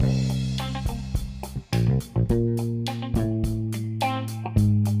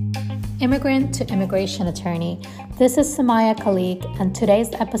Immigrant to Immigration Attorney. This is Samaya Khalik, and today's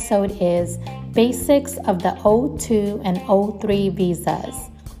episode is Basics of the O2 and O3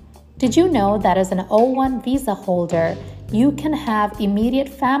 visas. Did you know that as an O1 visa holder, you can have immediate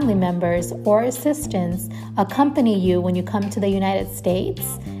family members or assistants accompany you when you come to the United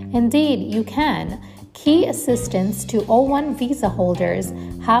States? Indeed, you can. Key assistants to O1 visa holders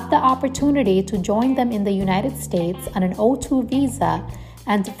have the opportunity to join them in the United States on an O2 visa,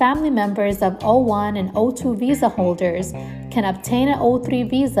 and family members of O1 and O2 visa holders can obtain an O3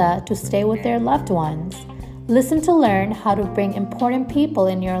 visa to stay with their loved ones. Listen to learn how to bring important people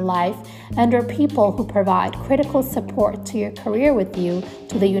in your life and/or people who provide critical support to your career with you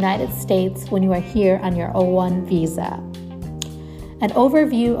to the United States when you are here on your O1 visa. An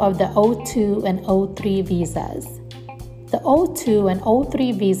overview of the O2 and O3 visas. The O2 and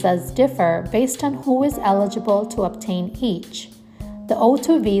O3 visas differ based on who is eligible to obtain each. The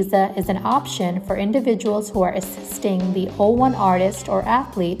O2 visa is an option for individuals who are assisting the O1 artist or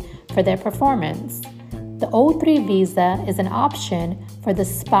athlete for their performance. The O3 visa is an option for the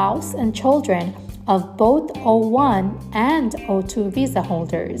spouse and children of both O1 and O2 visa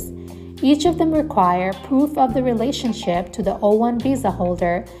holders. Each of them require proof of the relationship to the O1 visa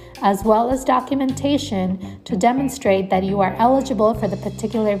holder, as well as documentation to demonstrate that you are eligible for the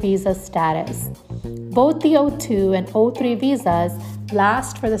particular visa status. Both the O2 and O3 visas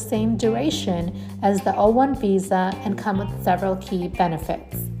last for the same duration as the O1 visa and come with several key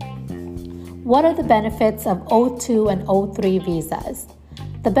benefits. What are the benefits of O2 and O3 visas?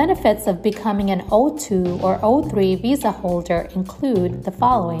 The benefits of becoming an O2 or O3 visa holder include the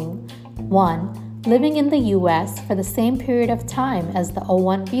following. 1. Living in the U.S. for the same period of time as the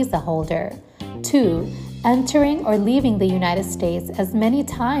O1 visa holder. 2. Entering or leaving the United States as many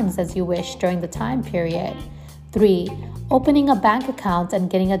times as you wish during the time period. 3. Opening a bank account and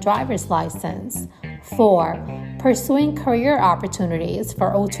getting a driver's license. 4. Pursuing career opportunities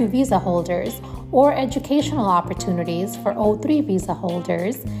for O2 visa holders or educational opportunities for O3 visa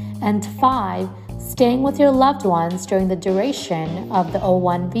holders. And 5. Staying with your loved ones during the duration of the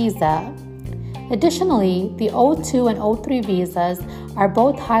O1 visa. Additionally, the O2 and O3 visas are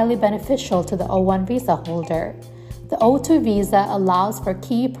both highly beneficial to the O1 visa holder. The O2 visa allows for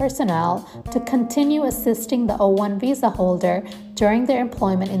key personnel to continue assisting the O1 visa holder during their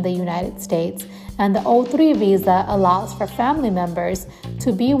employment in the United States, and the O3 visa allows for family members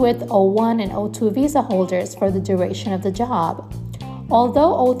to be with O1 and O2 visa holders for the duration of the job.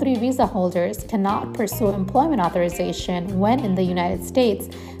 Although O3 visa holders cannot pursue employment authorization when in the United States,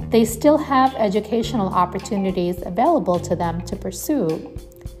 they still have educational opportunities available to them to pursue.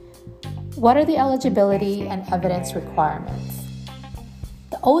 What are the eligibility and evidence requirements?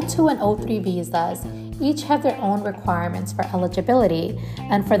 The O2 and O3 visas each have their own requirements for eligibility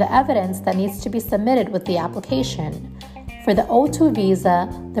and for the evidence that needs to be submitted with the application. For the O2 visa,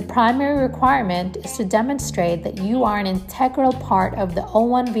 the primary requirement is to demonstrate that you are an integral part of the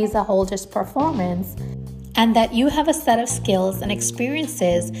O1 visa holder's performance and that you have a set of skills and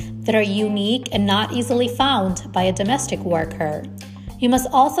experiences that are unique and not easily found by a domestic worker. You must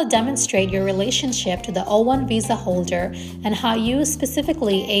also demonstrate your relationship to the O1 visa holder and how you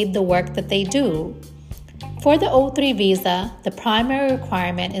specifically aid the work that they do. For the O3 visa, the primary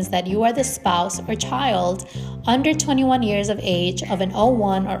requirement is that you are the spouse or child under 21 years of age of an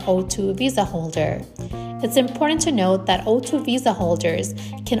O1 or O2 visa holder. It's important to note that O2 visa holders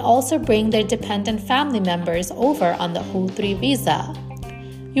can also bring their dependent family members over on the O3 visa.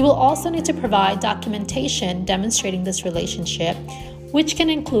 You will also need to provide documentation demonstrating this relationship, which can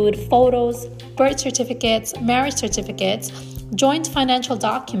include photos, birth certificates, marriage certificates, joint financial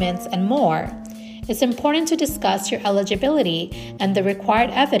documents, and more. It's important to discuss your eligibility and the required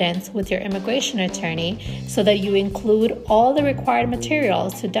evidence with your immigration attorney so that you include all the required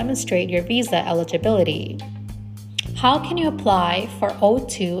materials to demonstrate your visa eligibility. How can you apply for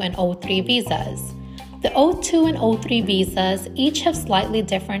O2 and O3 visas? The O2 and O3 visas each have slightly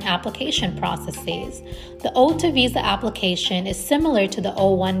different application processes. The O2 visa application is similar to the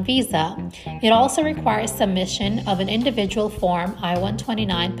O1 visa. It also requires submission of an individual form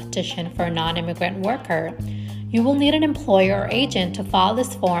I-129 petition for a non-immigrant worker. You will need an employer or agent to file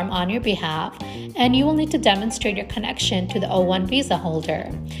this form on your behalf, and you will need to demonstrate your connection to the O1 visa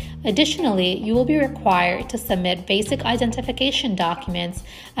holder. Additionally, you will be required to submit basic identification documents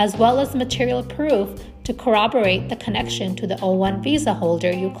as well as material proof to corroborate the connection to the O1 visa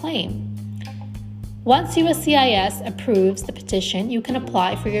holder you claim. Once USCIS approves the petition, you can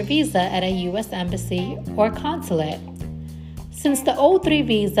apply for your visa at a U.S. embassy or consulate. Since the O3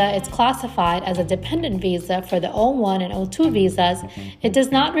 visa is classified as a dependent visa for the O1 and O2 visas, it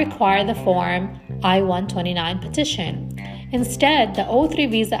does not require the Form I-129 petition. Instead, the O3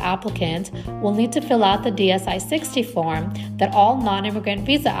 visa applicant will need to fill out the DSI-60 form that all non-immigrant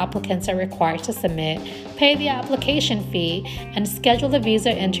visa applicants are required to submit, pay the application fee, and schedule the visa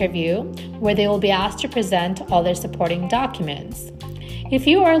interview where they will be asked to present all their supporting documents. If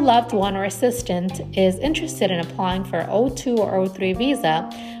you or a loved one or assistant is interested in applying for O2 or O3 visa,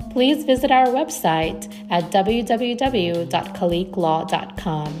 please visit our website at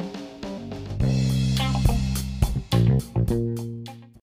www.khaliqlaw.com.